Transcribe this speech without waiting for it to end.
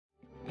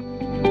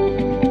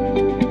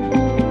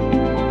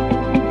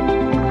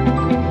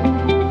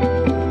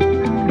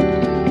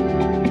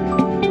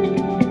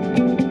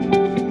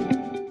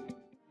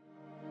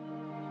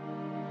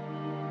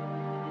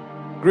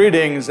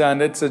Greetings,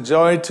 and it's a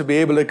joy to be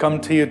able to come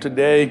to you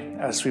today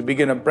as we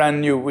begin a brand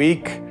new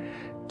week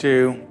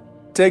to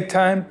take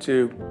time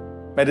to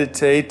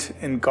meditate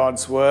in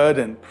God's Word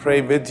and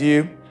pray with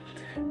you.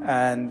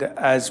 And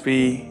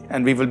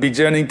we will be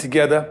journeying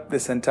together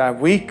this entire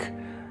week.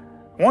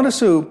 I want us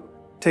to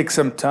take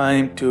some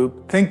time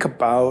to think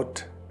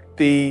about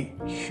the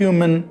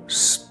human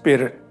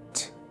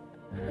spirit.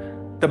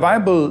 The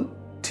Bible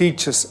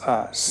teaches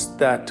us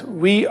that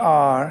we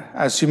are,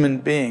 as human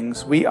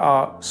beings, we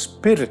are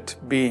spirit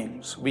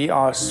beings. We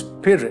are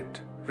spirit,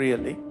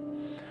 really.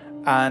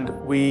 And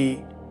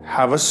we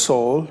have a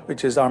soul,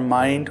 which is our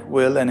mind,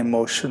 will, and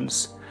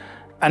emotions.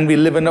 And we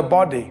live in a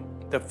body,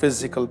 the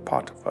physical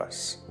part of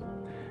us.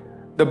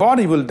 The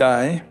body will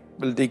die,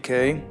 will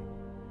decay,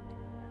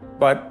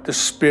 but the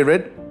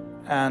spirit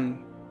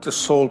and the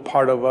soul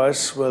part of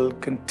us will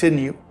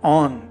continue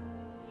on.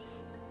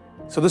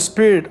 So the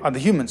spirit, or the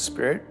human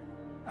spirit,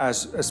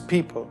 as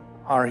people,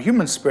 our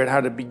human spirit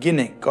had a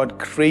beginning. God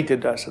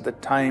created us at the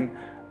time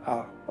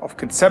of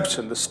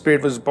conception. The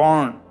spirit was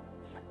born.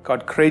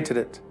 God created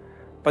it.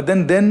 But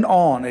then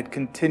on, it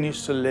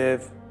continues to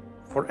live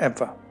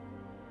forever.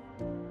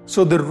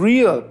 So the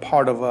real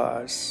part of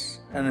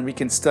us, and we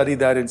can study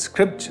that in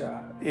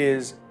Scripture,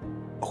 is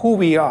who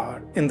we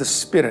are in the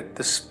Spirit.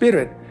 The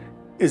Spirit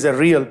is a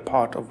real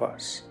part of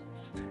us.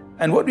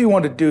 And what we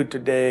want to do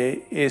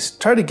today is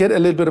try to get a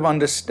little bit of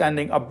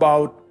understanding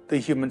about the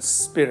human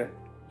spirit.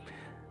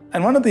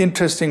 And one of the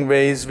interesting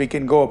ways we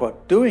can go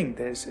about doing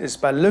this is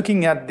by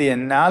looking at the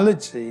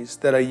analogies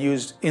that are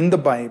used in the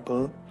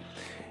Bible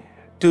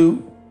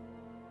to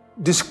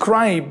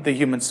describe the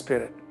human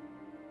spirit,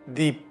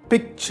 the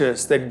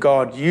pictures that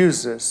God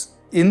uses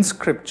in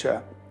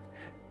Scripture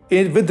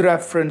with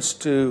reference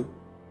to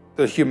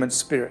the human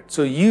spirit.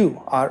 So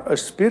you are a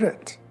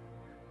spirit.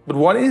 But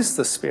what is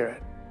the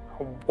spirit?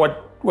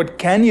 What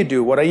can you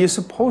do? What are you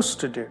supposed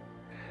to do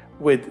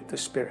with the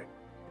spirit?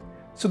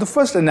 So the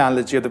first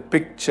analogy or the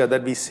picture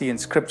that we see in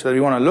Scripture that we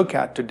want to look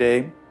at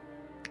today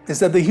is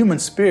that the human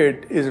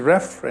spirit is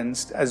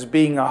referenced as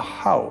being a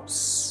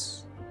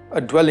house, a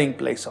dwelling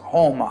place, a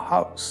home, a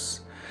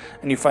house.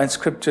 And you find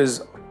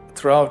scriptures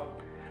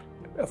throughout,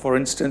 for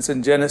instance,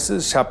 in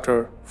Genesis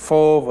chapter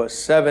 4, verse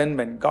 7,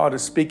 when God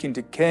is speaking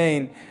to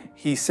Cain,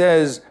 he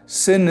says,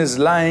 sin is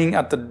lying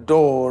at the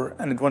door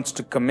and it wants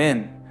to come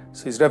in.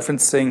 So he's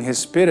referencing his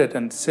spirit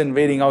and sin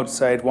waiting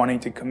outside, wanting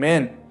to come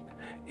in.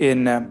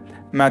 In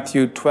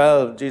Matthew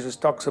 12, Jesus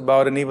talks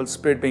about an evil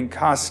spirit being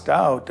cast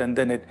out, and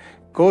then it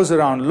goes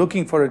around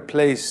looking for a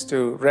place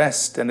to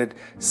rest, and it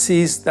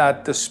sees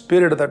that the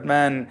spirit of that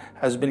man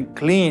has been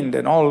cleaned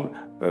and all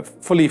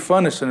fully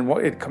furnished, and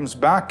it comes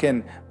back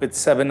in with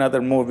 7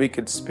 other more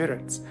wicked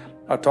spirits.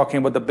 Talking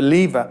about the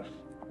believer,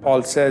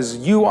 Paul says,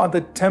 you are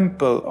the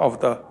temple of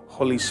the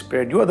Holy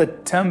Spirit. You are the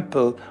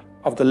temple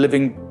of the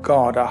living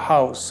God, a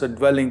house, a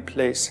dwelling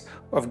place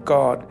of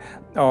God.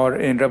 Or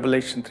in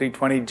Revelation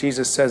 3:20,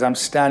 Jesus says, I'm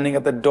standing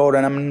at the door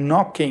and I'm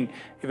knocking.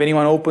 If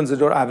anyone opens the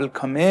door, I will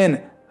come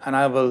in and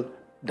I will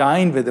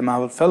dine with him. I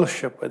will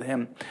fellowship with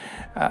him,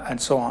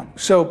 and so on.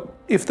 So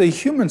if the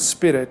human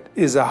spirit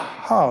is a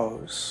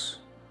house,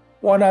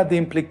 what are the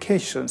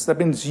implications? That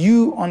means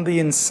you on the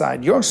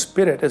inside, your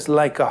spirit is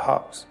like a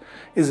house.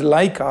 Is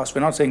like a house.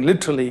 We're not saying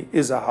literally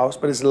is a house,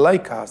 but it's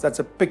like a house. That's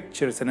a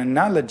picture, it's an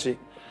analogy.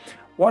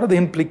 What are the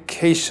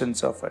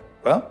implications of it?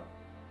 Well,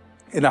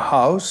 in a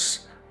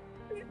house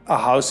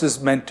is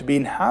meant to be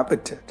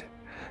inhabited.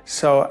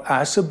 So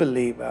as a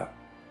believer,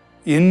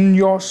 in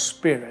your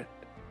spirit,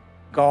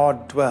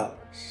 God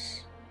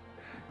dwells.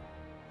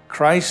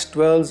 Christ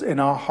dwells in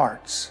our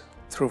hearts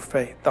through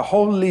faith. The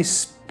Holy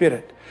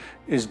Spirit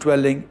is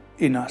dwelling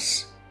in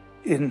us,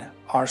 in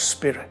our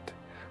spirit.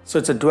 So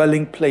it's a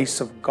dwelling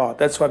place of God.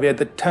 That's why we are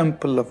the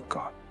temple of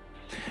God.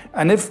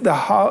 And if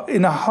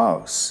in a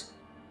house,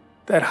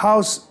 that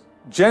house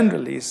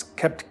generally is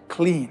kept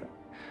clean.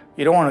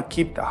 You don't want to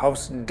keep the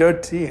house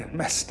dirty and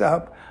messed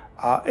up.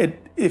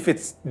 If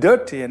it's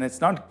dirty and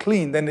it's not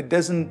clean, then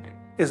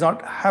it's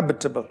not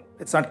habitable.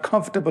 It's not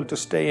comfortable to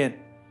stay in.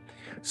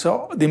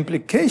 So the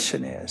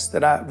implication is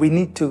that we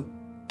need to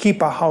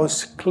keep our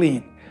house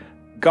clean,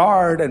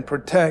 guard and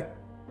protect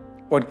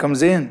what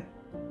comes in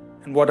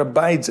and what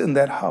abides in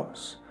that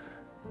house.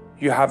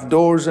 You have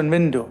doors and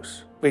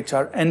windows, which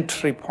are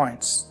entry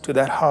points to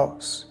that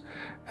house.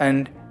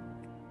 And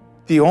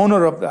the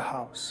owner of the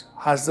house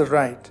has the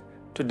right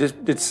to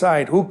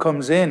decide who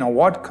comes in or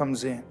what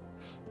comes in.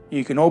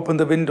 You can open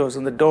the windows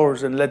and the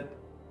doors and let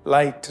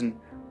light and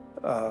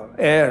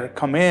air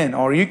come in,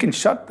 or you can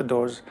shut the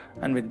doors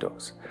and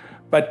windows.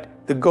 But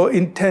the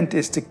intent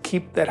is to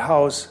keep that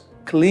house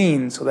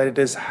clean so that it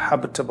is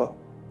habitable.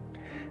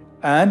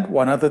 And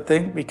one other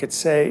thing we could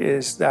say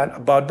is that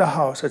about the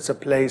house, it's a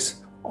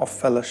place of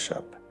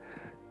fellowship.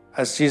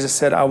 As Jesus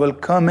said, I will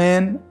come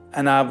in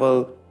and I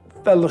will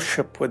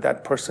fellowship with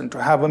that person.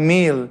 To have a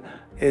meal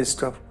is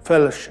to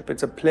fellowship.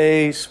 It's a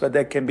place where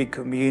there can be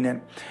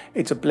communion.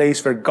 It's a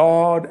place where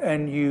God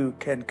and you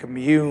can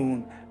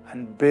commune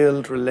and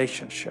build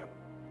relationship.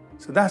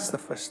 So that's the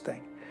first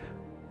thing.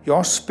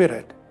 Your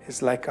spirit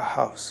is like a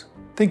house.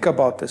 Think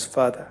about this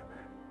further.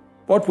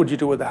 What would you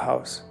do with a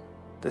house?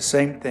 The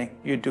same thing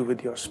you do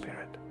with your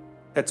spirit.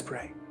 Let's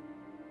pray.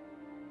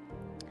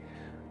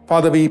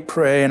 Father, we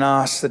pray and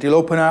ask that you'll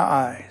open our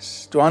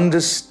eyes to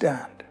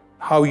understand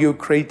how you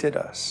created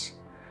us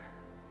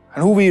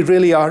and who we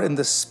really are in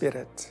the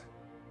Spirit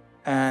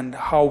and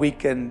how we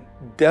can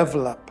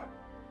develop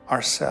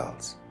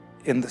ourselves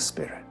in the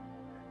Spirit,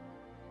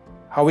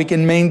 how we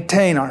can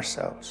maintain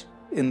ourselves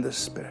in the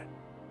Spirit.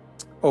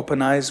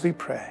 Open eyes, we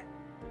pray.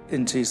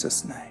 In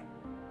Jesus' name,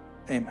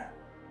 amen.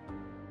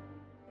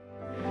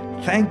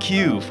 Thank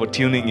you for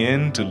tuning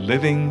in to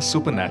Living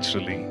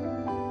Supernaturally.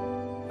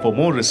 For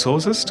more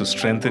resources to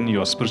strengthen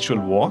your spiritual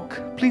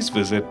walk, please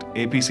visit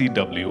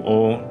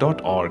apcwo.org.